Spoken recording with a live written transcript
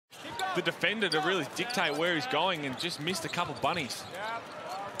the defender to really dictate where he's going and just missed a couple bunnies.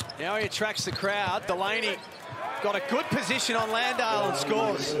 Now he attracts the crowd. Delany got a good position on Landale and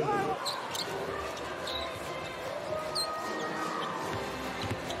scores.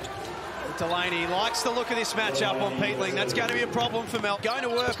 Delany likes the look of this matchup on Peatling. That's going to be a problem for Mel. Going to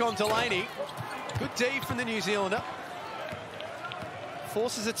work on Delany. Good D from the New Zealander.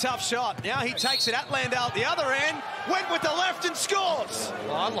 Forces a tough shot. Now he takes it at Landale at the other end. Went with the left and scores.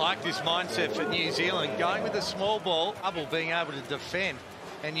 Well, I like this mindset for New Zealand. Going with the small ball, double being able to defend.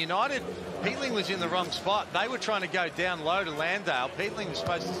 And United, Peatling was in the wrong spot. They were trying to go down low to Landale. Peatling was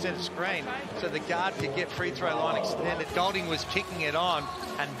supposed to set a screen so the guard could get free throw line extended. Golding was kicking it on,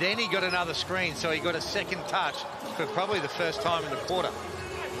 and then he got another screen, so he got a second touch for probably the first time in the quarter.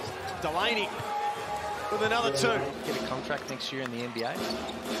 Delany with another two. Get a contract next year in the NBA?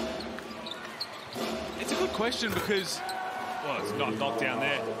 It's a good question because, well, it's not knocked down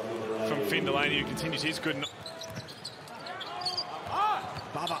there from Finn Delany, who continues his good.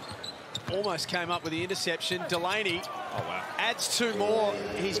 Bubba almost came up with the interception. Delany wow. adds two more.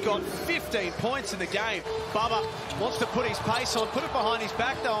 He's got 15 points in the game. Bubba wants to put his pace on, put it behind his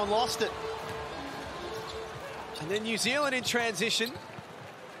back though, and lost it. And then New Zealand in transition.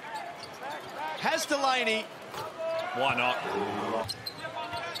 Has Delany. Why not?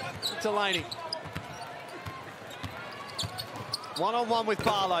 Delany. One-on-one with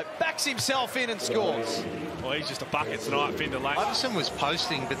Barlow. Backs himself in and scores. Well, he's just a bucket tonight, Finn Delany. Iverson was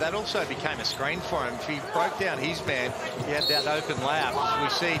posting, but that also became a screen for him. If he broke down his man, he had that open layup. We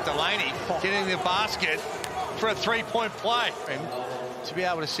see Delany getting the basket for a three-point play. And to be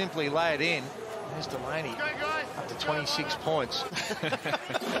able to simply lay it in, there's Delany up to 26 points.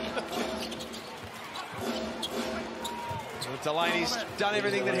 Delany's done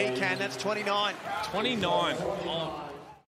everything that he can. That's 29. 29. Oh.